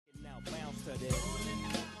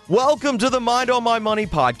Welcome to the Mind on My Money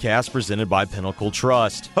podcast presented by Pinnacle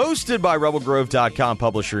Trust. Hosted by RebelGrove.com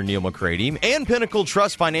publisher Neal McCready and Pinnacle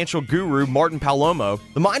Trust financial guru Martin Palomo,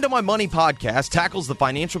 the Mind on My Money podcast tackles the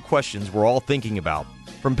financial questions we're all thinking about.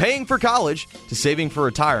 From paying for college to saving for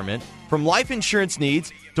retirement, from life insurance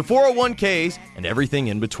needs to 401ks and everything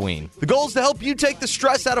in between. The goal is to help you take the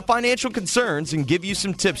stress out of financial concerns and give you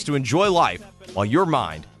some tips to enjoy life while your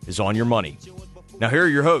mind is on your money. Now here are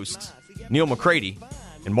your hosts, Neal McCready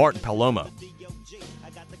and Martin Palomo.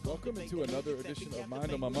 Welcome to another edition of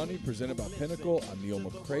Mind on My Money presented by Pinnacle. I'm Neal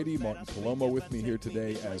McCready. Martin Palomo with me here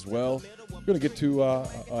today as well. We're going to get to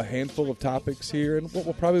a handful of topics here, and what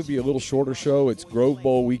will probably be a little shorter show. It's Grove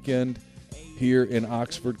Bowl weekend here in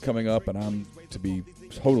Oxford coming up, and I'm, to be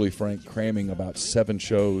totally frank, cramming about 7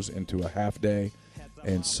 shows into a half day,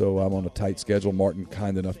 and so I'm on a tight schedule. Martin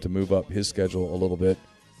kind enough to move up his schedule a little bit.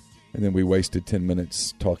 And then we wasted 10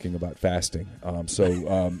 minutes talking about fasting.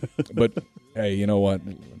 But hey, you know what?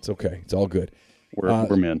 It's okay. It's all good.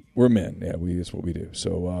 We're men. We're men. Yeah, that's what we do.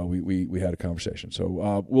 So we had a conversation.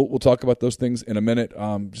 So we'll talk about those things in a minute.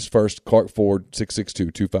 Just first, Clark Ford,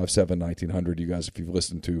 662-257-1900. You guys, if you've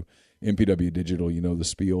listened to MPW Digital, you know the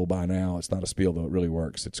spiel by now. It's not a spiel, though. It really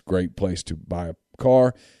works. It's a great place to buy a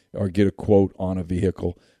car or get a quote on a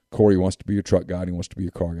vehicle. Corey wants to be your truck guy and he wants to be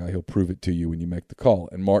your car guy. He'll prove it to you when you make the call.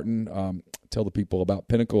 And Martin, tell the people about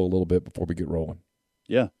Pinnacle a little bit before we get rolling.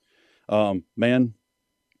 Yeah. Man,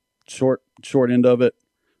 short end of it.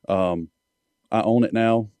 I own it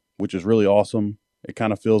now, which is really awesome. It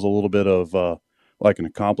kind of feels a little bit of like an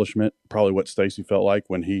accomplishment, probably what Stacy felt like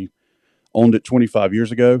when he owned it 25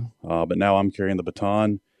 years ago. But now I'm carrying the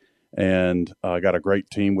baton, and I got a great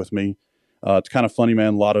team with me. It's kind of funny,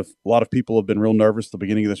 man. A lot of people have been real nervous at the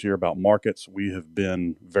beginning of this year about markets. We have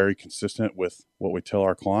been very consistent with what we tell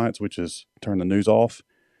our clients, which is turn the news off.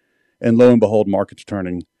 And lo and behold, markets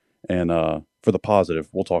turning, and for the positive.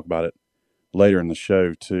 We'll talk about it later in the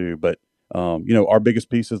show too. But our biggest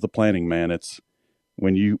piece is the planning, man. It's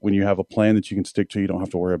when you have a plan that you can stick to, you don't have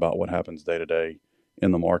to worry about what happens day to day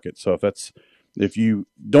in the market. So if you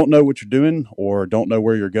don't know what you're doing or don't know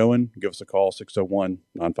where you're going, give us a call,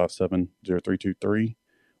 601-957-0323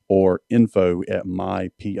 or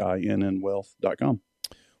info@mypinnwealth.com.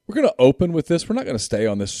 We're going to open with this. We're not going to stay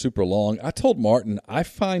on this super long. I told Martin I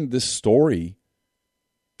find this story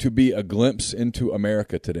to be a glimpse into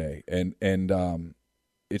America today. And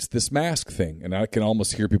it's this mask thing. And I can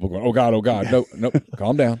almost hear people going, oh, God. No,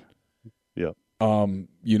 calm down. Yeah.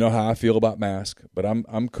 You know how I feel about masks, but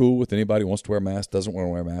I'm cool with anybody who wants to wear a mask, doesn't want to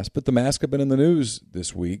wear a mask. But the masks have been in the news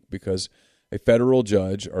this week because a federal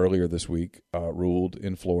judge earlier this week ruled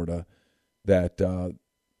in Florida that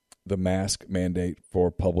the mask mandate for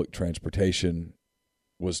public transportation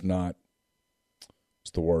was not, what's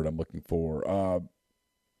the word I'm looking for,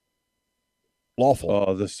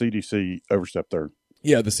 lawful. The CDC overstepped their.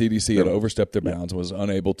 Yeah, the CDC had overstepped their bounds and was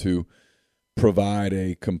unable to provide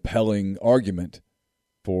a compelling argument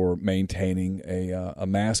for maintaining a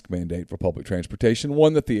mask mandate for public transportation,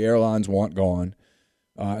 one that the airlines want gone.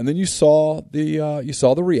 And then you saw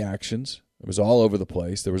the reactions. It was all over the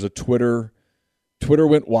place. There was a Twitter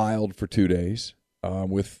went wild for 2 days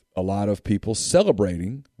with a lot of people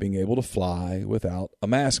celebrating being able to fly without a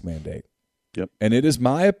mask mandate. Yep. And it is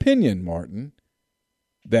my opinion, Martin,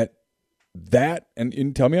 that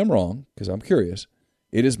and tell me I'm wrong because I'm curious.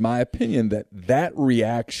 It is my opinion that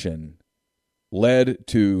reaction led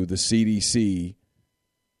to the CDC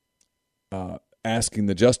asking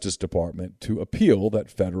the Justice Department to appeal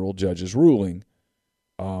that federal judge's ruling,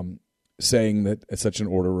 saying that such an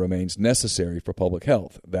order remains necessary for public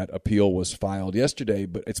health. That appeal was filed yesterday,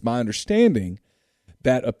 but it's my understanding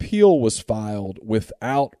that appeal was filed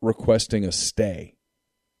without requesting a stay,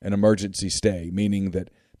 an emergency stay, meaning that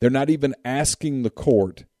they're not even asking the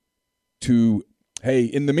court to, hey,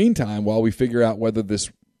 in the meantime, while we figure out whether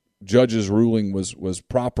this judge's ruling was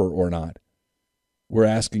proper or not, we're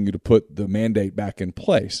asking you to put the mandate back in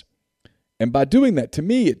place. And by doing that, to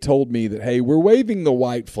me, it told me that, hey, we're waving the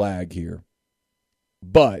white flag here,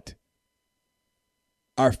 but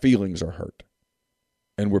our feelings are hurt.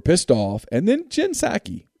 And we're pissed off. And then Jen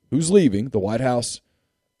Psaki, who's leaving, the White House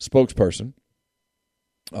spokesperson,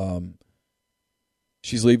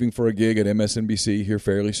 she's leaving for a gig at MSNBC here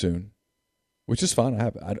fairly soon, which is fine.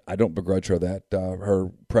 I don't begrudge her that.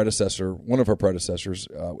 Her predecessor, one of her predecessors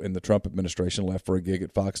in the Trump administration, left for a gig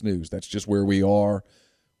at Fox News. That's just where we are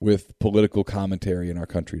with political commentary in our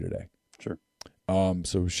country today. Sure.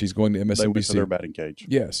 So she's going to MSNBC. They went to their batting cage.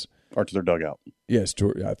 Yes. Or to their dugout. Yes,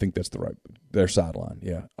 I think that's their sideline,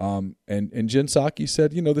 yeah. And Jen Psaki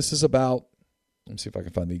said, this is about Let me see if I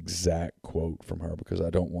can find the exact quote from her because I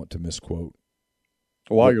don't want to misquote.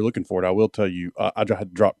 While you're looking for it, I will tell you, I had to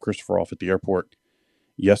drop Christopher off at the airport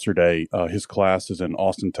yesterday. His class is in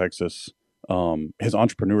Austin, Texas. His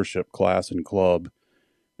entrepreneurship class and club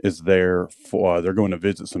is there for, they're going to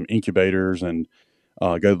visit some incubators and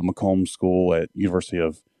go to the Macomb School at University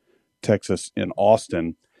of Texas in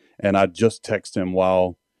Austin. And I just texted him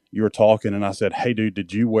while you were talking, and I said, "Hey, dude,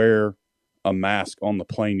 did you wear a mask on the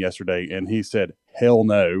plane yesterday?" And he said, "Hell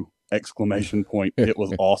no!" Exclamation point. It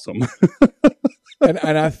was awesome. And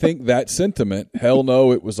I think that sentiment, hell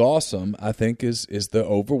no, it was awesome, I think is the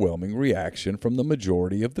overwhelming reaction from the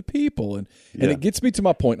majority of the people. And it gets me to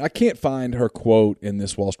my point. I can't find her quote in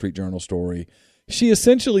this Wall Street Journal story. She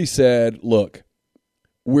essentially said, look,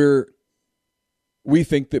 we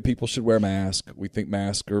think that people should wear masks. We think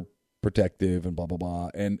masks are protective and blah, blah, blah.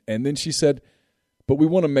 And then she said, but we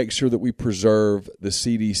want to make sure that we preserve the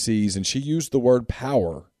CDC's, and she used the word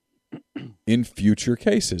power in future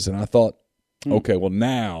cases. And I thought, okay, well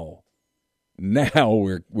now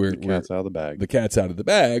we're the cat's out of the bag. The cat's out of the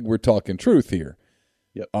bag. We're talking truth here.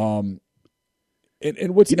 Yep. And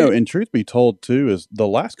what's and truth be told too is the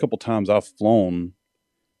last couple times I've flown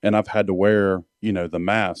and I've had to wear the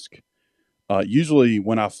mask. Usually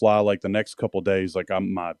when I fly, like the next couple of days, like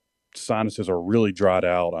my sinuses are really dried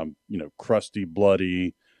out. I'm crusty,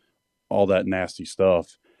 bloody, all that nasty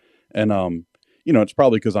stuff, and it's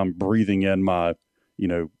probably because I'm breathing in my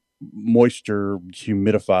moisture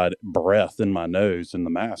humidified breath in my nose in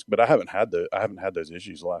the mask, but I haven't had those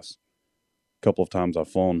issues the last couple of times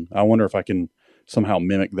I've flown. I wonder if I can somehow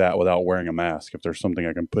mimic that without wearing a mask, if there's something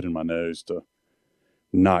I can put in my nose to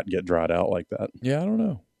not get dried out like that. Yeah, I don't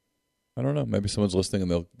know. Maybe someone's listening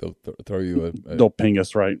and they'll throw you they'll ping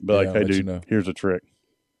us, right? Be like, "Hey dude, here's a trick."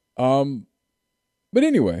 But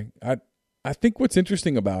anyway, I think what's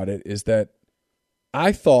interesting about it is that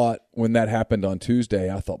I thought when that happened on Tuesday,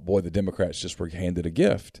 I thought, boy, the Democrats just were handed a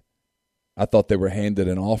gift. I thought they were handed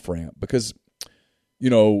an off-ramp because,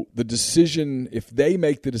 the decision, if they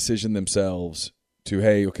make the decision themselves to,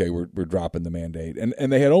 hey, okay, we're dropping the mandate,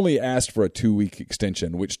 and they had only asked for a 2-week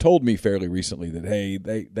extension, which told me fairly recently that, hey,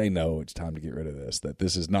 they know it's time to get rid of this, that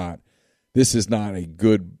this is not a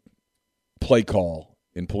good play call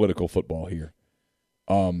in political football here.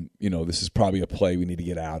 This is probably a play we need to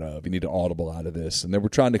get out of. You need to audible out of this. And they were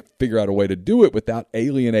trying to figure out a way to do it without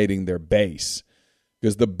alienating their base.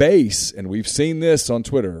 Because the base, and we've seen this on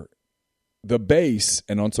Twitter, the base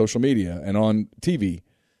and on social media and on TV,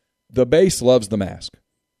 the base loves the mask.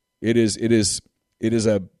 It is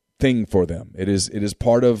a thing for them. It is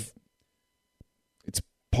part of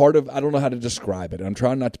I don't know how to describe it. I'm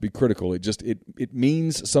trying not to be critical. It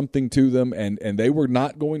means something to them, and they were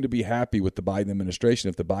not going to be happy with the Biden administration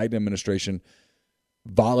if the Biden administration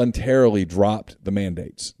voluntarily dropped the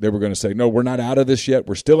mandates. They were going to say, no, we're not out of this yet.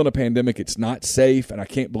 We're still in a pandemic. It's not safe, and I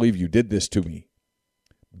can't believe you did this to me.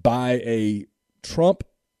 By a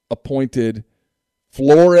Trump-appointed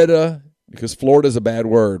Florida, because Florida is a bad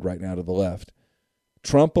word right now to the left,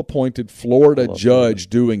 Trump-appointed Florida judge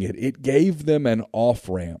doing it, it gave them an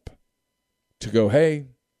off-ramp to go, hey,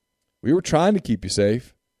 we were trying to keep you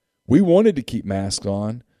safe. We wanted to keep masks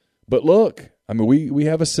on. But look, I mean, we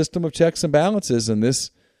have a system of checks and balances, and this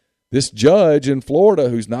judge in Florida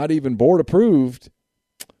who's not even board approved,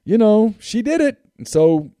 she did it. And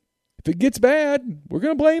so if it gets bad, we're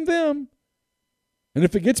going to blame them. And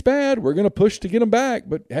if it gets bad, we're going to push to get them back.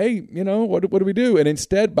 But, hey, what do we do? And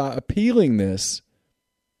instead, by appealing this,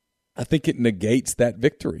 I think it negates that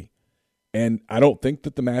victory. And I don't think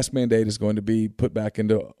that the mask mandate is going to be put back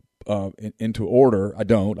into order. I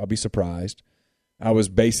don't. I'll be surprised. I was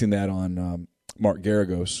basing that on Mark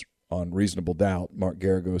Garagos on Reasonable Doubt. Mark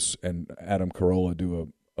Garagos and Adam Carolla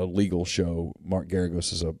do a legal show. Mark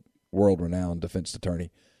Garagos is a world-renowned defense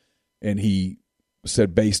attorney. And he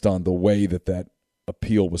said based on the way that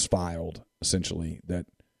appeal was filed, essentially, the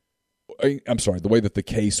way that the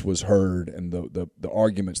case was heard and the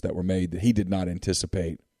arguments that were made, that he did not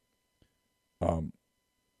anticipate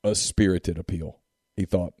a spirited appeal. He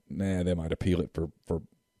thought, they might appeal it for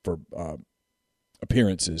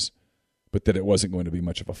appearances, but that it wasn't going to be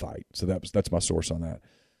much of a fight. So that's my source on that.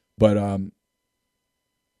 But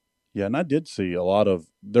yeah, and I did see a lot of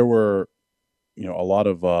the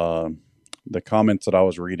comments that I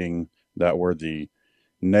was reading that were the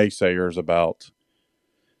naysayers about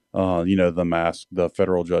the mask, the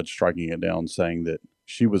federal judge striking it down, saying that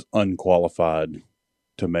she was unqualified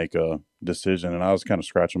to make a decision. And I was kind of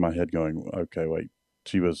scratching my head going, okay, wait,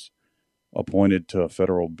 she was appointed to a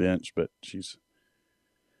federal bench, but she's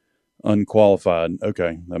unqualified.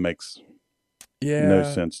 Okay, that makes no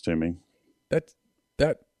sense to me.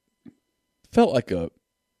 that felt like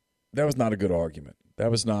that was not a good argument.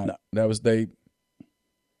 That was not. No. That was they.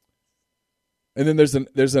 And then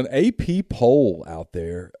there's an AP poll out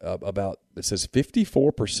there about that says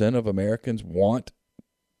 54% of Americans want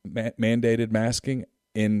mandated masking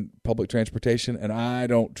in public transportation, and I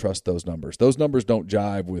don't trust those numbers. Those numbers don't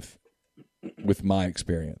jive with my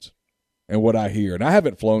experience and what I hear. And I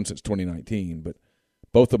haven't flown since 2019, but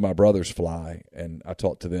both of my brothers fly, and I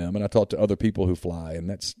talk to them, and I talk to other people who fly, and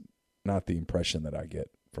that's not the impression that I get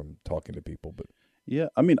from talking to people. But yeah,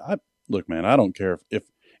 I mean, look, man, I don't care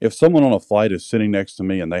if someone on a flight is sitting next to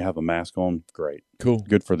me and they have a mask on, great, cool,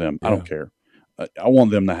 good for them. Yeah. I don't care. I want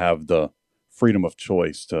them to have the freedom of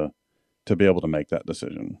choice to be able to make that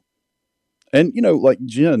decision. And like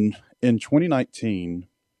Jen in 2019,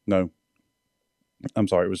 no, I'm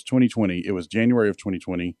sorry, it was 2020. It was January of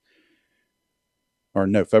 2020. Or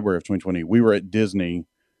no, February of 2020, we were at Disney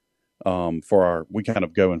we kind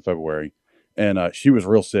of go in February, and she was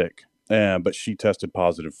real sick, but she tested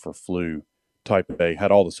positive for flu type A,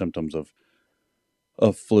 had all the symptoms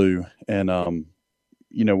of flu. And,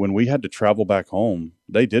 when we had to travel back home,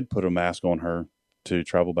 they did put a mask on her to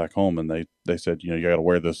travel back home. And they said, you got to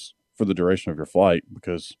wear this for the duration of your flight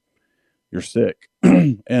because you're sick.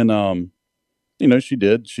 And, she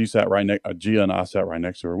did. She sat right next, Gia and I sat right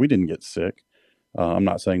next to her. We didn't get sick. I'm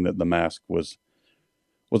not saying that the mask was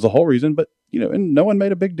the whole reason, but, and no one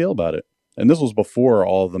made a big deal about it. And this was before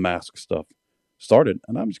all the mask stuff started.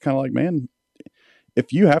 And I'm just kind of like, man,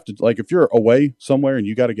 if you have to, like, if you're away somewhere and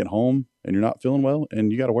you got to get home and you're not feeling well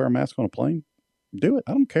and you got to wear a mask on a plane, do it.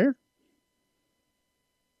 I don't care.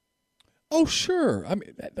 Oh, sure. I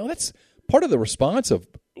mean, that's part of the response of,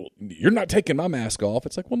 you're not taking my mask off.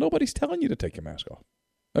 It's like, well, nobody's telling you to take your mask off.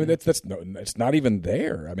 I mean, it's not even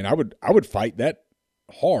there. I mean, I would fight that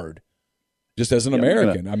hard, just as an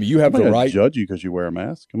American. I mean, you have the right to judge you because you wear a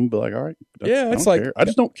mask. I'm gonna be like, all right, yeah, it's like care. I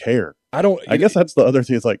just don't care. I guess that's the other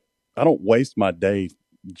thing. It's like I don't waste my day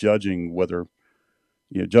judging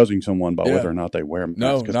judging someone by whether or not they wear a mask.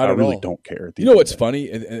 No, not I at really all. Don't care. You know what's funny,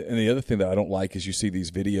 and the other thing that I don't like is you see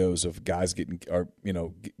these videos of guys getting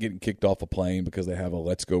kicked off a plane because they have a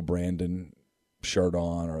 "Let's Go Brandon" shirt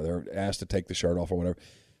on, or they're asked to take the shirt off or whatever.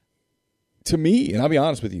 To me, and I'll be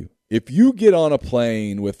honest with you, if you get on a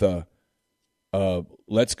plane with a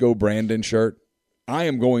 "Let's Go Brandon" shirt, I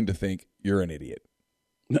am going to think you're an idiot.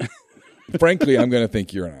 Frankly, I'm going to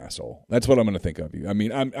think you're an asshole. That's what I'm going to think of you. I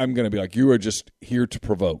mean, I'm going to be like, you are just here to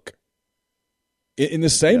provoke. In the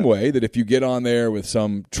same way that if you get on there with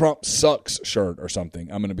some "Trump sucks" shirt or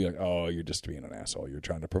something, I'm going to be like, oh, you're just being an asshole. You're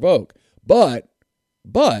trying to provoke. But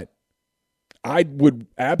I would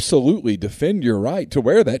absolutely defend your right to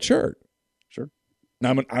wear that shirt. Sure.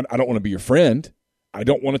 Now, I don't want to be your friend. I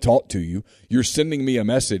don't want to talk to you. You're sending me a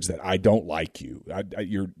message that I don't like you.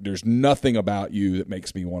 There's nothing about you that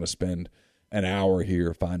makes me want to spend an hour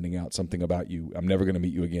here finding out something about you. I'm never going to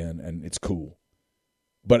meet you again, and it's cool.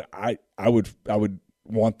 But I would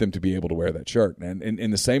want them to be able to wear that shirt. And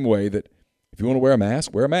in the same way that if you want to wear a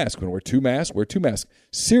mask, wear a mask. If you want to wear two masks.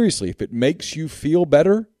 Seriously, if it makes you feel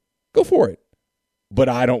better, go for it. But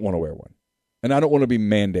I don't want to wear one. And I don't want to be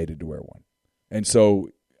mandated to wear one. And so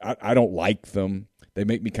I don't like them. They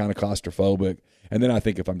make me kind of claustrophobic. And then I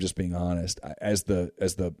think, if I'm just being honest, as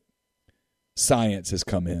the science has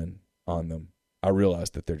come in on them, I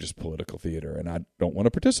realize that they're just political theater, and I don't want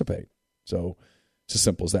to participate. So it's as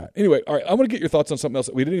simple as that. Anyway, all right, I want to get your thoughts on something else.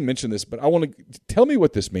 We didn't even mention this, but I want to tell me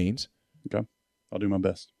what this means. Okay, I'll do my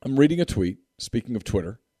best. I'm reading a tweet, speaking of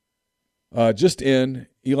Twitter. Just in,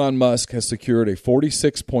 Elon Musk has secured a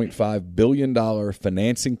 $46.5 billion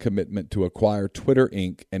financing commitment to acquire Twitter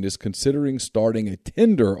Inc. and is considering starting a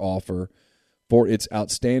tender offer for its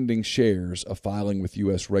outstanding shares. A filing with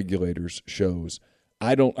U.S. regulators shows.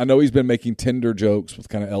 I know he's been making Tinder jokes with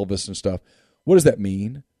kind of Elvis and stuff. What does that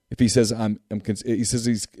mean? If he says he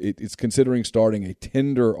says it's considering starting a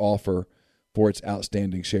tender offer for its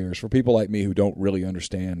outstanding shares. For people like me who don't really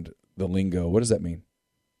understand the lingo, what does that mean?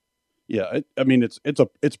 Yeah, I mean it's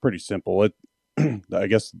pretty simple. I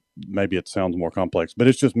guess maybe it sounds more complex, but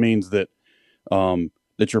it just means that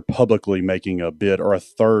that you're publicly making a bid, or a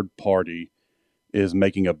third party is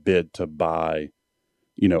making a bid to buy,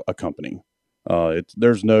 a company. That's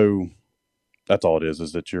all it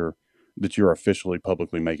is that you're officially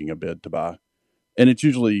publicly making a bid to buy, and it's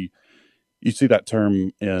usually, you see that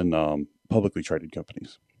term in publicly traded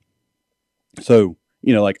companies. So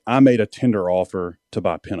like I made a tender offer to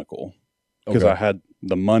buy Pinnacle. Because I had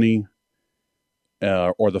the money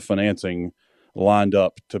or the financing lined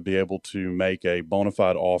up to be able to make a bona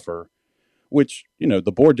fide offer, which,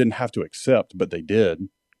 the board didn't have to accept, but they did,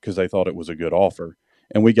 because they thought it was a good offer,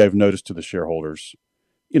 and we gave notice to the shareholders,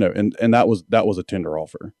 and that was a tender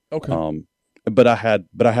offer. Okay. But I had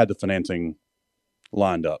the financing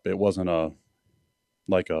lined up. It wasn't hey,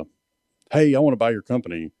 I want to buy your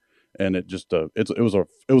company, and it just it was a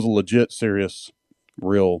legit, serious,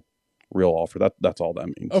 real offer. That's all that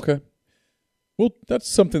means. Okay. Well, that's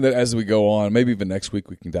something that as we go on, maybe even next week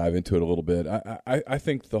we can dive into it a little bit. I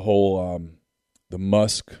think the whole the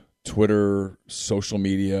Musk Twitter social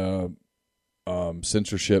media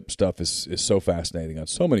censorship stuff is so fascinating on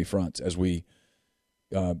so many fronts as we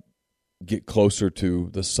get closer to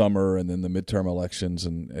the summer and then the midterm elections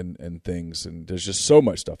and things, and there's just so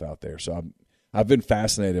much stuff out there. So I've been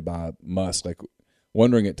fascinated by Musk, like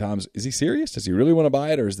wondering at times, is he serious? Does he really want to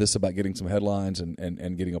buy it, or is this about getting some headlines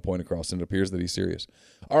and getting a point across? And it appears that he's serious.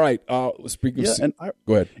 All right, speaking of,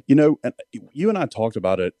 go ahead. And you and I talked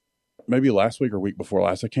about it maybe last week or week before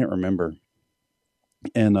last. I can't remember.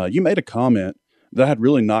 And you made a comment that I had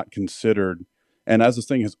really not considered. And as this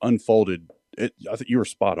thing has unfolded, I think you were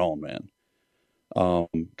spot on, man.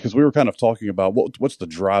 Because we were kind of talking about what's the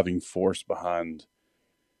driving force behind,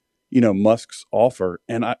 Musk's offer,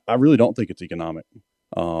 and I really don't think it's economic.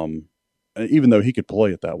 Even though he could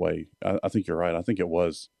play it that way, I think you're right. I think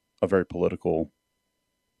it's a very political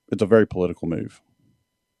move,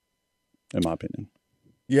 in my opinion.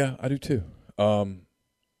 Yeah, I do too. So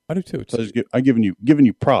I'm giving you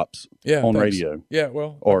props on thanks. Radio. Yeah,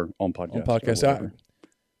 well, or on podcast. On podcast.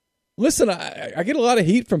 Listen, I get a lot of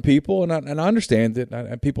heat from people, and I understand it.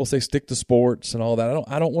 And people say stick to sports and all that.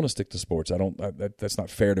 I don't want to stick to sports. That's not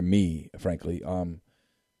fair to me, frankly.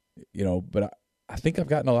 But I think I've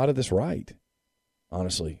gotten a lot of this right.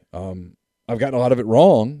 Honestly, I've gotten a lot of it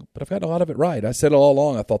wrong, but I've gotten a lot of it right. I said all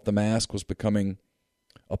along I thought the mask was becoming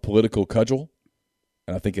a political cudgel,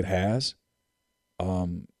 and I think it has.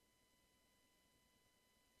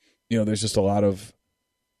 There's just a lot of.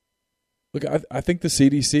 Look, I think the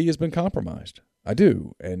CDC has been compromised. I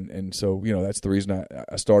do, and so that's the reason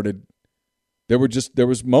I started. There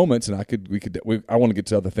was moments, and I want to get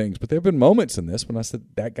to other things, but there have been moments in this when I said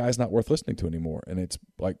that guy's not worth listening to anymore, and it's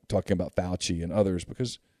like talking about Fauci and others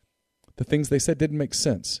because the things they said didn't make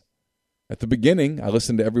sense. At the beginning, I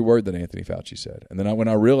listened to every word that Anthony Fauci said, and then when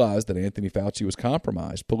I realized that Anthony Fauci was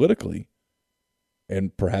compromised politically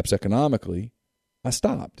and perhaps economically, I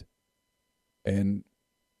stopped.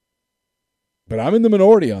 But I'm in the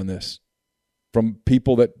minority on this from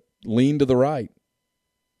people that lean to the right.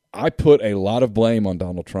 I put a lot of blame on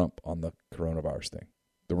Donald Trump on the coronavirus thing.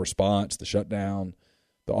 The response, the shutdown,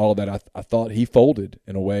 all of that. I thought he folded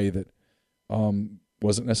in a way that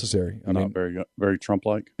wasn't necessary. Not very, very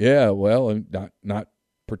Trump-like. Yeah, well, not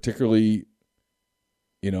particularly,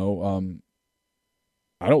 I don't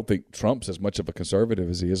think Trump's as much of a conservative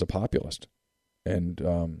as he is a populist. And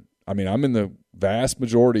I'm in the vast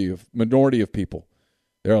minority of people.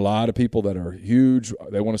 There are a lot of people that are huge.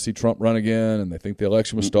 They want to see Trump run again, and they think the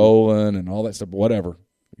election was stolen and all that stuff. Whatever.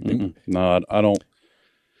 No, I don't.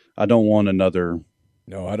 I don't want another.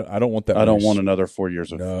 No, I don't want that. I don't want another 4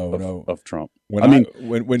 years of Trump. When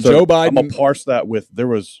Joe Biden, I'm gonna parse that with there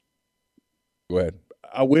was. Go ahead.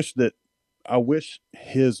 I wish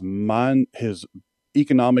his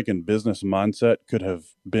economic and business mindset could have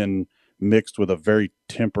been mixed with a very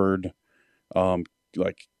tempered,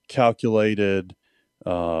 calculated,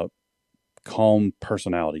 calm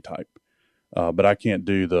personality type. But I can't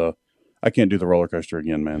do the roller coaster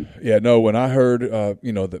again, man. Yeah, no. When I heard,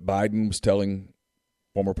 that Biden was telling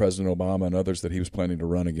former President Obama and others that he was planning to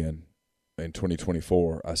run again in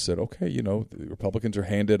 2024, I said, okay, the Republicans are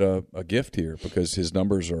handed a gift here because his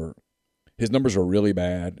numbers are really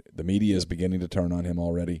bad. The media is beginning to turn on him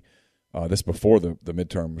already. This before the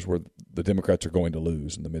midterms, where the Democrats are going to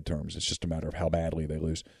lose in the midterms. It's just a matter of how badly they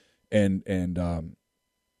lose. And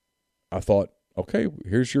I thought, okay,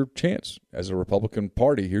 here's your chance as a Republican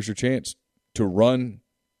Party. Here's your chance to run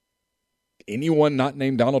anyone not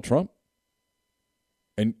named Donald Trump,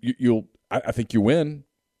 and I think you win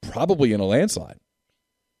probably in a landslide.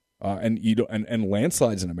 And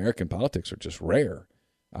landslides in American politics are just rare.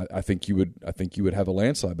 I think you would have a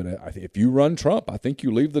landslide, but if you run Trump, I think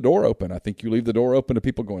you leave the door open. I think you leave the door open to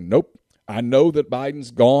people going, nope. I know that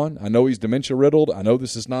Biden's gone. I know he's dementia riddled. I know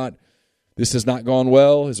this has not gone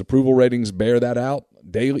well. His approval ratings bear that out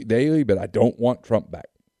daily. But I don't want Trump back.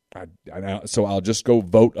 So I'll just go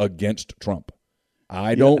vote against Trump.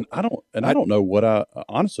 I don't know what I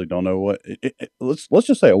honestly don't know what. Let's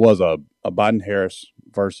just say it was a Biden Harris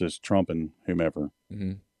versus Trump and whomever.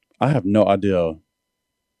 Mm-hmm. I have no idea.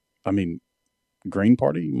 I mean, Green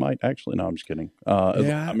Party might actually. No, I'm just kidding.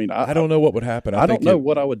 I don't know what would happen. I don't know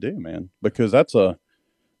what I would do, man, because that's a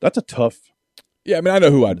That's a tough. Yeah, I mean, I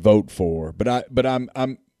know who I'd vote for, but I'm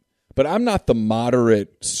not the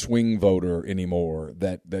moderate swing voter anymore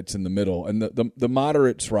that's in the middle. And the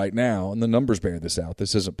moderates right now, and the numbers bear this out,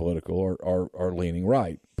 this isn't political, are leaning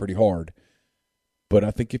right pretty hard. But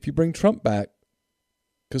I think if you bring Trump back,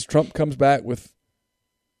 because Trump comes back with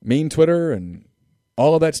mean Twitter and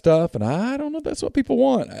all of that stuff, and I don't know if that's what people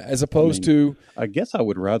want, as opposed to... I guess I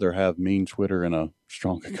would rather have mean Twitter and a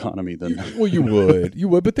strong economy than... Well, you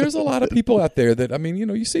would, but there's a lot of people out there that, I mean,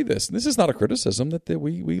 you see this, and this is not a criticism, that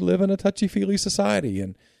we live in a touchy-feely society,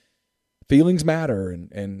 and feelings matter,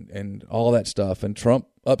 and all that stuff, and Trump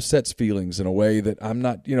upsets feelings in a way that I'm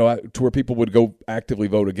not, to where people would go actively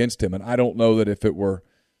vote against him, and I don't know that if it were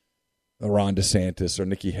Ron DeSantis or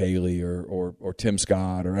Nikki Haley or Tim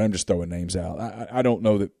Scott, or I'm just throwing names out. I don't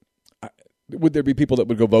know that. Would there be people that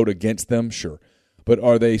would go vote against them? Sure. But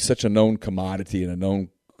are they such a known commodity and a known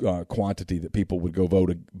quantity that people would go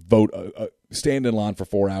stand in line for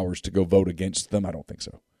 4 hours to go vote against them? I don't think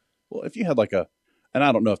so. Well, if you had and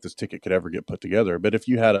I don't know if this ticket could ever get put together, but if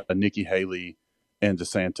you had a Nikki Haley and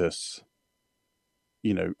DeSantis,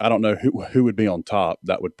 I don't know who would be on top.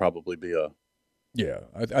 That would probably be a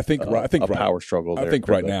power struggle there. I think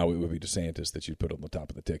right now it would be DeSantis that you'd put on the top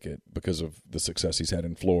of the ticket because of the success he's had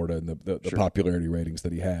in Florida and the Sure. popularity ratings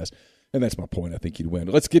that he has. And that's my point. I think he'd win.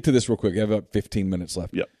 Let's get to this real quick. We have about 15 minutes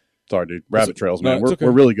left. Yep. Sorry, dude. Rabbit trails, man. No, okay.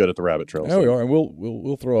 We're really good at the rabbit trails. There we are, and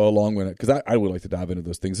we'll throw a long one because I would like to dive into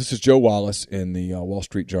those things. This is Joe Wallace in the Wall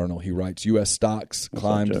Street Journal. He writes, U.S. stocks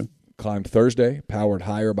climbed Thursday, powered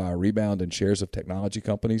higher by a rebound in shares of technology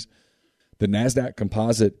companies. The NASDAQ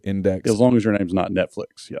Composite Index... As long as your name's not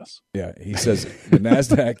Netflix, yes. Yeah, he says the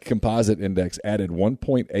NASDAQ Composite Index added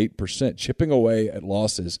 1.8%, chipping away at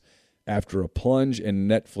losses after a plunge in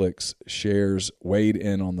Netflix shares weighed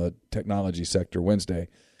in on the technology sector Wednesday.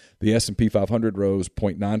 The S&P 500 rose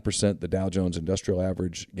 0.9%. The Dow Jones Industrial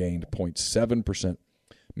Average gained 0.7%.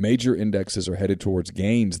 Major indexes are headed towards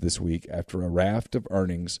gains this week after a raft of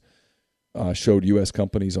earnings showed U.S.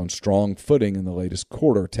 companies on strong footing in the latest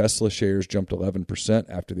quarter. Tesla shares jumped 11%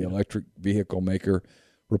 after the electric vehicle maker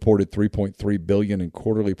reported $3.3 billion in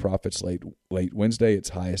quarterly profits late Wednesday,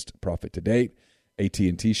 its highest profit to date.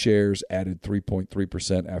 AT&T shares added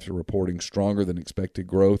 3.3% after reporting stronger than expected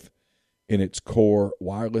growth in its core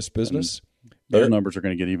wireless business. Those numbers are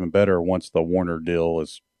going to get even better once the Warner deal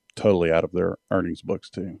is totally out of their earnings books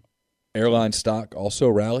too. Airline stock also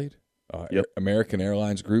rallied. Yep. American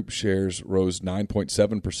Airlines Group shares rose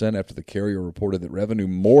 9.7% after the carrier reported that revenue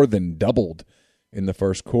more than doubled in the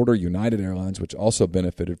first quarter. United Airlines, which also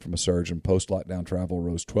benefited from a surge in post-lockdown travel,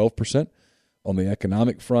 rose 12%. On the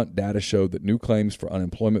economic front, data showed that new claims for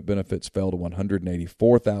unemployment benefits fell to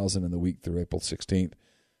 184,000 in the week through April 16th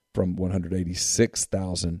from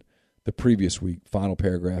 186,000 the previous week. Final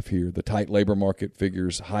paragraph here. The tight labor market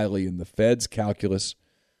figures highly in the Fed's calculus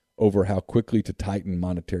over how quickly to tighten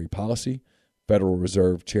monetary policy. Federal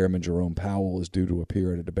Reserve Chairman Jerome Powell is due to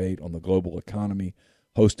appear at a debate on the global economy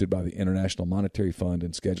hosted by the International Monetary Fund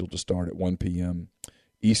and scheduled to start at 1 p.m.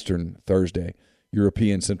 Eastern Thursday.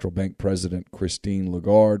 European Central Bank President Christine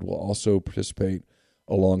Lagarde will also participate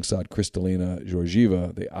alongside Kristalina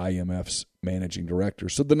Georgieva, the IMF's managing director.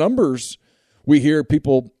 So the numbers, we hear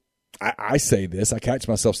people, I say this, I catch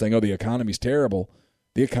myself saying, the economy's terrible.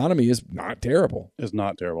 The economy is not terrible. It's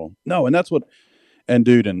not terrible. No, and that's what, and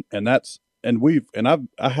dude, and that's, and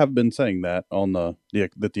I have been saying that on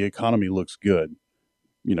that the economy looks good,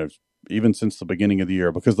 even since the beginning of the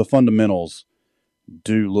year, because the fundamentals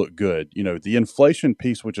do look good. The inflation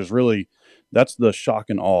piece, which is really, that's the shock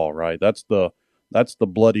and awe, right? That's the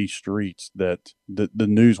bloody streets that the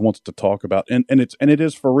news wants to talk about. And it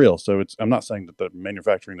is for real. So I'm not saying that the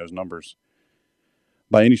manufacturing those numbers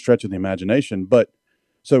by any stretch of the imagination, but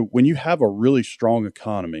so when you have a really strong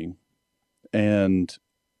economy and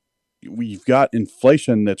we've got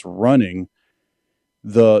inflation that's running,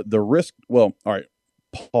 the risk, well, all right,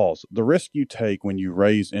 pause. The risk you take when you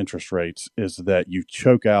raise interest rates is that you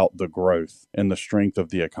choke out the growth and the strength of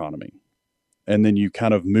the economy. And then you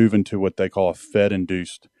kind of move into what they call a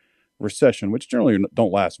Fed-induced recession, which generally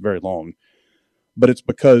don't last very long. But it's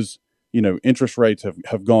because, interest rates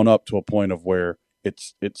have gone up to a point of where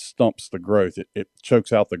it stumps the growth. It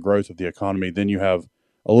chokes out the growth of the economy. Then you have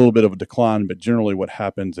a little bit of a decline, but generally what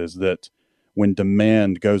happens is that when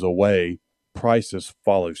demand goes away, prices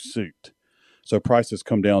follow suit. So prices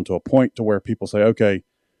come down to a point to where people say, okay,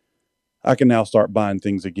 I can now start buying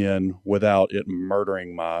things again without it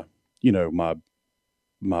murdering my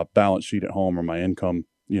balance sheet at home or my income,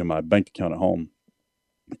 my bank account at home.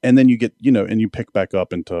 And then you get, and you pick back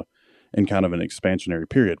up in kind of an expansionary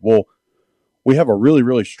period. Well, we have a really,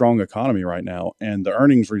 really strong economy right now, and the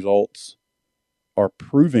earnings results are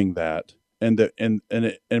proving that, and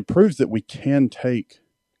it proves that we can take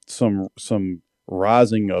some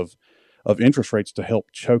rising of interest rates to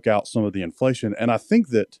help choke out some of the inflation. And I think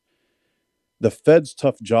that the Fed's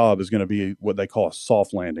tough job is going to be what they call a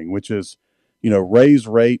soft landing, which is, raise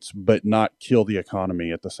rates but not kill the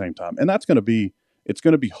economy at the same time. And it's going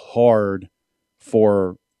to be hard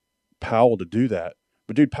for Powell to do that.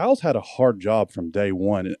 But dude, Powell's had a hard job from day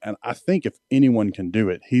one. And I think if anyone can do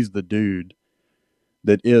it, he's the dude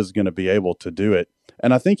that is going to be able to do it.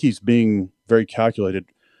 And I think he's being very calculated.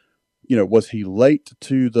 Was he late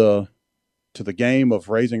to the game of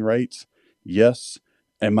raising rates? Yes.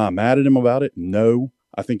 Am I mad at him about it? No.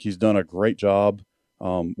 I think he's done a great job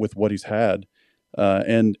with what he's had.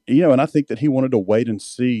 And I think that he wanted to wait and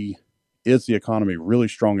see, is the economy really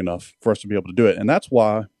strong enough for us to be able to do it? And that's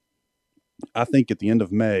why I think at the end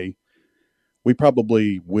of May, we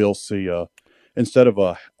probably will see instead of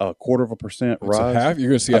a 1/4% rise. You're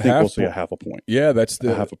going to see I think we'll see a 0.5 point. Yeah, that's the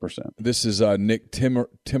 0.5%. This is Nick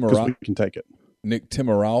Timiraos. We can take it. Nick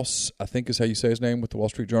Timiraos, I think is how you say his name with the Wall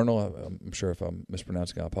Street Journal. I'm sure if I'm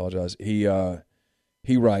mispronouncing, I apologize. He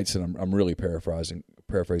writes, and I'm really paraphrasing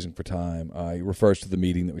for time. He refers to the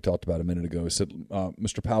meeting that we talked about a minute ago. He said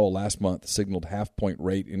Mr. Powell last month signaled 0.5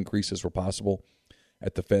 rate increases were possible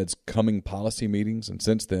at the Fed's coming policy meetings, and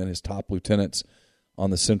since then, his top lieutenants on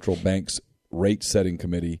the central bank's rate-setting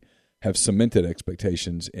committee have cemented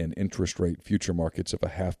expectations in interest rate future markets of a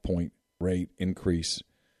 0.5 rate increase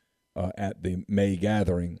at the May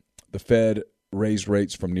gathering. The Fed raised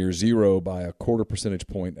rates from near zero by a 1/4 percentage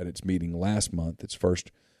point at its meeting last month, its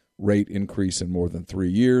first rate increase in more than 3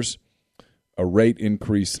 years. A rate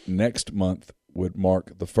increase next month would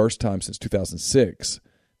mark the first time since 2006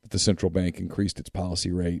 that the central bank increased its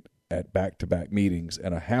policy rate at back-to-back meetings,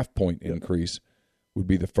 and a 0.5 point increase would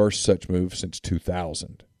be the first such move since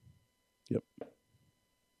 2000.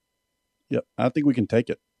 Yep. I think we can take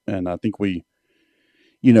it, and I think we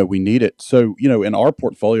need it. So, in our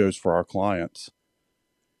portfolios for our clients,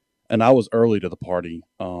 and I was early to the party,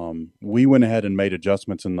 we went ahead and made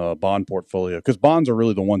adjustments in the bond portfolio because bonds are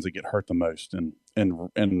really the ones that get hurt the most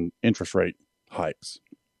in interest rate hikes.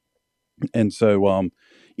 And so, and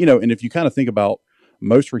if you kind of think about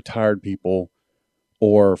most retired people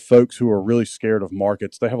or folks who are really scared of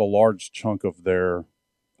markets, they have a large chunk of their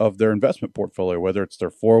investment portfolio, whether it's their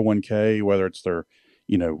 401k, whether it's their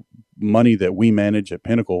money that we manage at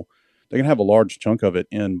Pinnacle, they're going to have a large chunk of it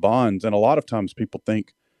in bonds. And a lot of times people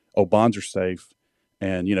think, oh, bonds are safe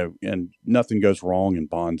and nothing goes wrong in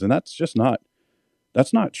bonds. And that's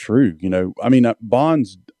not true.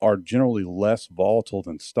 Bonds are generally less volatile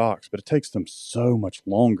than stocks, but it takes them so much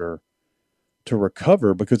longer to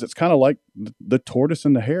recover because it's kind of like the tortoise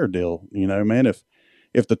and the hare deal. Man, if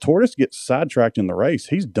the tortoise gets sidetracked in the race,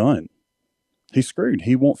 he's done. He's screwed.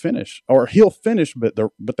 He won't finish, or he'll finish, but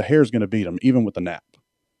the hare's going to beat him. Even with the nap,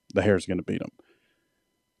 the hare's going to beat him.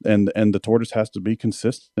 And the tortoise has to be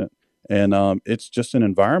consistent. And it's just an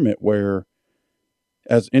environment where,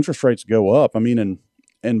 as interest rates go up,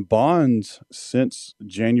 in bonds since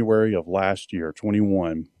January of last year,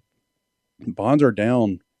 21, bonds are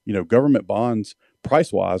down. Government bonds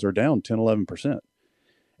price wise are down 10-11%.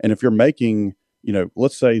 And if you're making,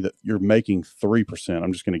 let's say that you're making 3%,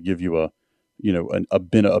 I'm just going to give you a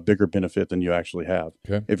bigger benefit than you actually have.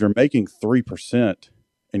 Okay. If you're making 3%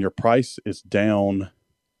 and your price is down,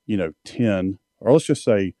 10, or let's just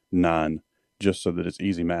say 9, just so that it's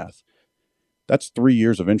easy math, that's 3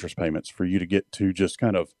 years of interest payments for you to get to just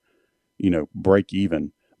kind of, break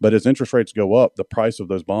even. But as interest rates go up, the price of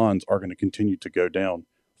those bonds are going to continue to go down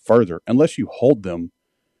further unless you hold them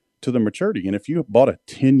to the maturity. And if you bought a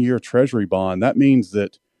 10-year treasury bond, that means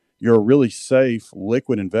that your really safe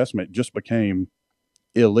liquid investment just became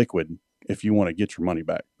illiquid if you want to get your money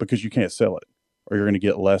back because you can't sell it, or you're going to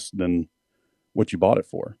get less than what you bought it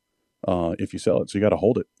for if you sell it. So you got to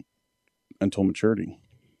hold it until maturity.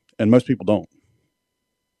 And most people don't.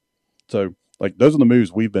 So those are the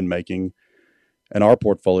moves we've been making in our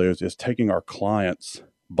portfolios, is taking our clients'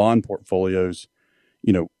 bond portfolios,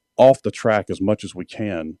 off the track as much as we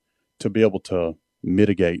can to be able to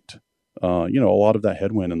mitigate a lot of that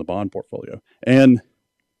headwind in the bond portfolio. And,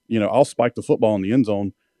 I'll spike the football in the end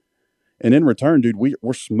zone. And in return, dude,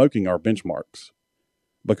 we're smoking our benchmarks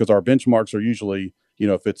because our benchmarks are usually,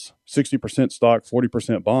 if it's 60% stock,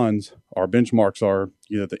 40% bonds, our benchmarks are,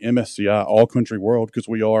 the MSCI All Country World, because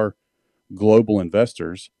we are global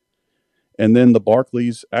investors. And then the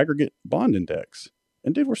Barclays Aggregate Bond Index.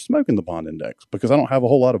 And dude, we're smoking the bond index because I don't have a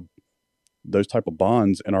whole lot of those type of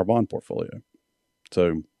bonds in our bond portfolio.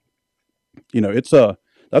 So, it's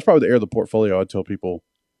that's probably the area of the portfolio I'd tell people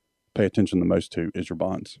pay attention the most to is your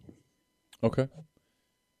bonds. Okay.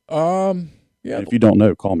 Yeah. And if you don't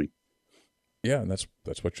know, call me. Yeah, and that's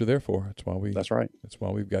what you're there for. That's right. That's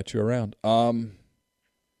why we've got you around.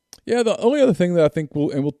 Yeah, the only other thing that I think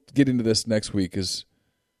we'll get into this next week is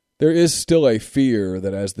there is still a fear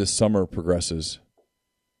that as this summer progresses,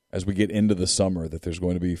 as we get into the summer, that there's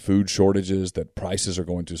going to be food shortages, that prices are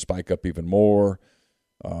going to spike up even more,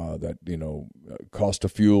 that cost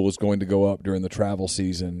of fuel is going to go up during the travel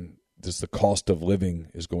season. Just the cost of living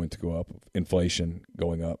is going to go up, inflation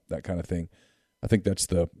going up, that kind of thing. I think that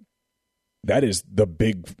is the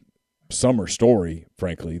big summer story,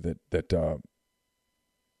 frankly, that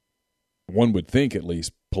one would think, at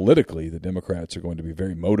least politically, the Democrats are going to be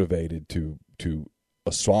very motivated to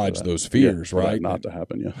assuage those fears, right? Not to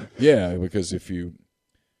happen, yeah. Yeah, because if you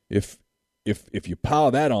pile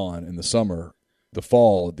that on in the summer, the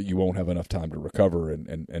fall, that you won't have enough time to recover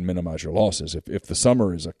and minimize your losses. If the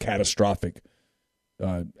summer is a catastrophic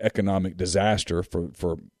economic disaster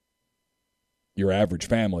for your average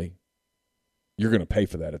family, you're going to pay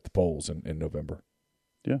for that at the polls in November.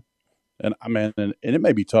 Yeah, and I mean, and it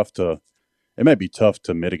may be tough to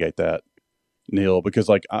mitigate that, Neal, because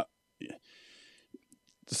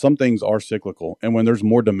some things are cyclical, and when there's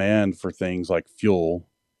more demand for things like fuel,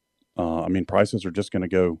 prices are just going to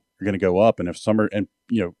go up. And if summer, and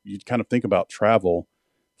you kind of think about travel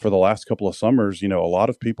for the last couple of summers, a lot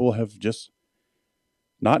of people have just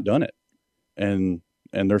not done it, and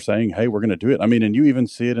they're saying, hey, we're going to do it. I mean, and you even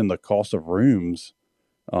see it in the cost of rooms,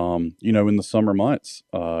 in the summer months,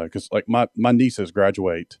 because my nieces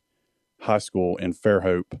graduate high school in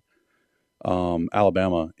Fairhope,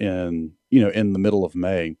 Alabama in the middle of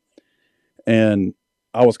May. And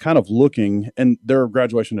I was kind of looking, and their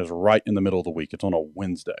graduation is right in the middle of the week. It's on a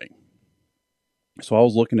Wednesday. So I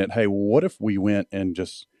was looking at, hey, what if we went and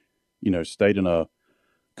just, stayed in a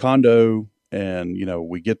condo and,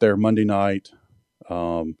 we get there Monday night,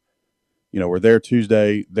 we're there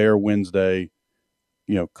Tuesday, there Wednesday,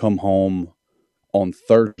 come home on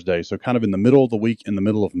Thursday. So kind of in the middle of the week, in the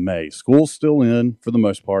middle of May. School's still in for the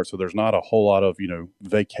most part, so there's not a whole lot of,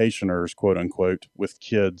 vacationers, quote unquote, with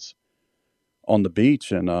kids on the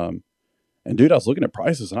beach. And dude, I was looking at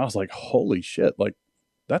prices and I was like, holy shit,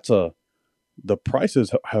 the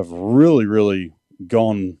prices have really, really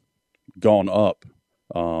gone up.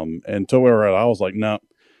 And to where I was like, no,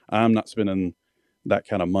 I'm not spending that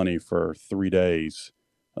kind of money for 3 days,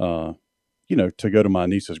 to go to my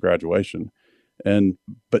niece's graduation.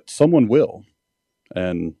 But someone will.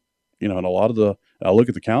 And, and I look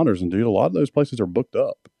at the calendars and dude, a lot of those places are booked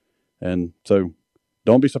up. And so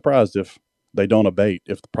don't be surprised if they don't abate,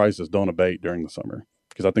 if the prices don't abate during the summer,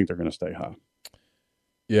 because I think they're going to stay high.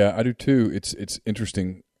 Yeah, I do too. It's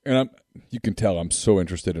interesting. And you can tell I'm so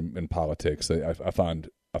interested in politics. I find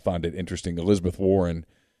it interesting. Elizabeth Warren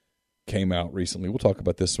came out recently. We'll talk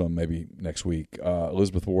about this one maybe next week.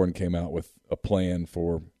 Elizabeth Warren came out with a plan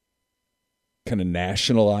for kind of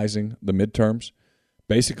nationalizing the midterms,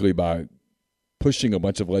 basically by pushing a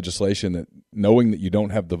bunch of legislation that, knowing that you don't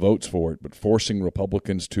have the votes for it, but forcing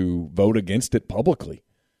Republicans to vote against it publicly.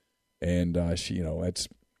 And it's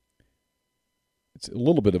a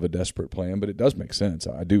little bit of a desperate plan, but it does make sense.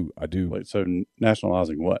 I do. Wait, so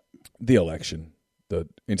nationalizing what? The election.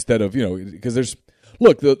 Instead of, because there's,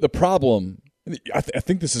 look, the problem, I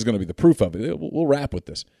think this is going to be the proof of it. We'll wrap with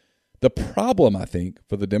this. The problem, I think,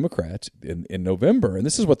 for the Democrats in November, and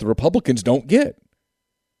this is what the Republicans don't get.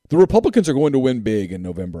 The Republicans are going to win big in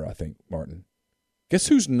November, I think, Martin. Guess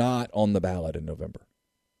who's not on the ballot in November?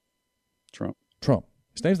 Trump.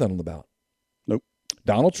 His name's not on the ballot. Nope.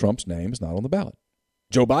 Donald Trump's name is not on the ballot.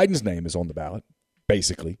 Joe Biden's name is on the ballot,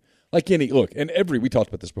 basically. We talked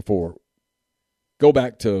about this before. Go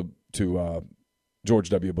back to George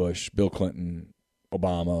W. Bush, Bill Clinton,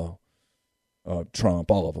 Obama,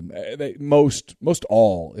 Trump, all of them. Most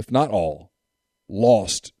all, if not all,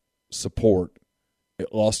 lost support.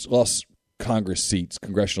 It lost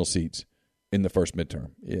congressional seats in the first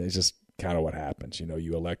midterm. Yeah, it's just kind of what happens.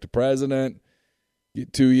 You elect a president,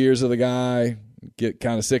 get 2 years of the guy, get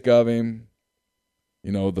kind of sick of him.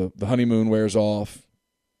 The honeymoon wears off.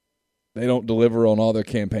 They don't deliver on all their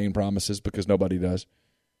campaign promises because nobody does.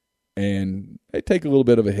 And they take a little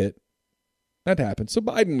bit of a hit. That happens. So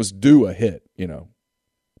Biden was due a hit,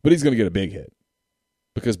 but he's going to get a big hit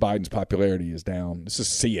because Biden's popularity is down. This is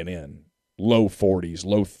CNN. Low 40s,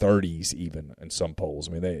 low 30s even in some polls.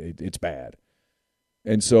 I mean, it's bad.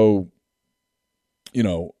 And so,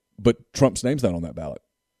 but Trump's name's not on that ballot.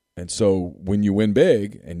 And so when you win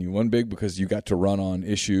big, and you win big because you got to run on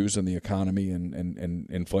issues in the economy and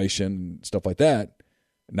inflation and stuff like that,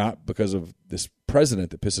 not because of this president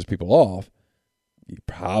that pisses people off, you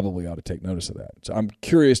probably ought to take notice of that. So I'm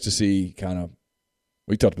curious to see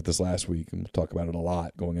we talked about this last week, and we'll talk about it a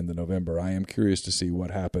lot going into November. I am curious to see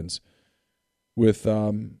what happens with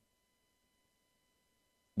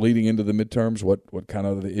leading into the midterms, what kind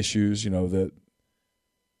of the issues, the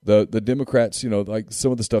Democrats, like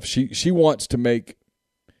some of the stuff she wants to make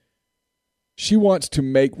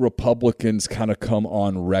Republicans kind of come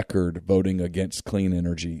on record voting against clean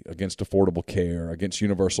energy, against affordable care, against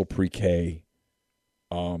universal pre-K.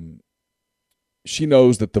 She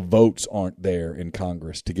knows that the votes aren't there in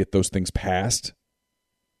Congress to get those things passed,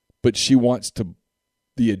 but she wants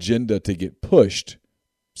the agenda to get pushed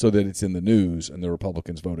so that it's in the news and the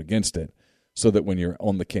Republicans vote against it, so that when you're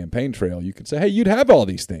on the campaign trail, you can say, hey, you'd have all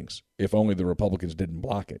these things if only the Republicans didn't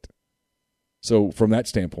block it. So from that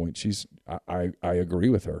standpoint, I agree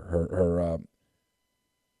with her.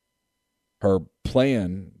 Her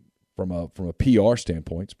plan from a PR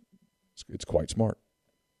standpoint, it's quite smart.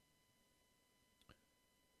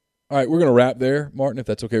 All right, we're going to wrap there, Martin, if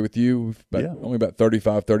that's okay with you. We've only about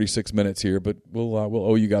 35, 36 minutes here, but we'll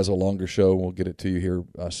owe you guys a longer show. We'll get it to you here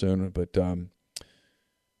soon. But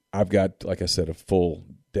I've got, like I said, a full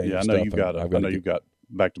day of stuff. You've got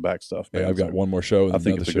back-to-back stuff. Man, I've got one more show. I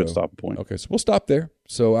think it's a good stopping point. Okay, so we'll stop there.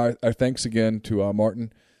 So our thanks again to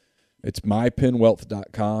Martin. It's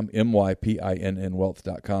mypinnwealth.com,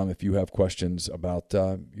 mypinnwealth.com. If you have questions about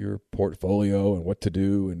your portfolio and what to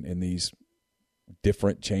do in these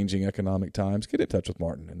different changing economic times, get in touch with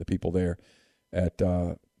Martin and the people there at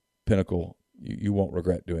Pinnacle. You won't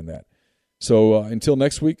regret doing that. So until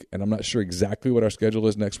next week, and I'm not sure exactly what our schedule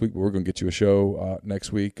is next week, but we're going to get you a show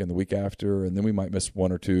next week and the week after, and then we might miss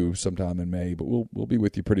one or two sometime in May, but we'll be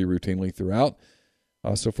with you pretty routinely throughout.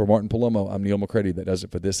 So for Martin Palomo, I'm Neal McCready. That does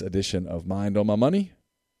it for this edition of Mind on My Money,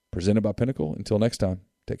 presented by Pinnacle. Until next time,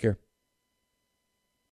 take care.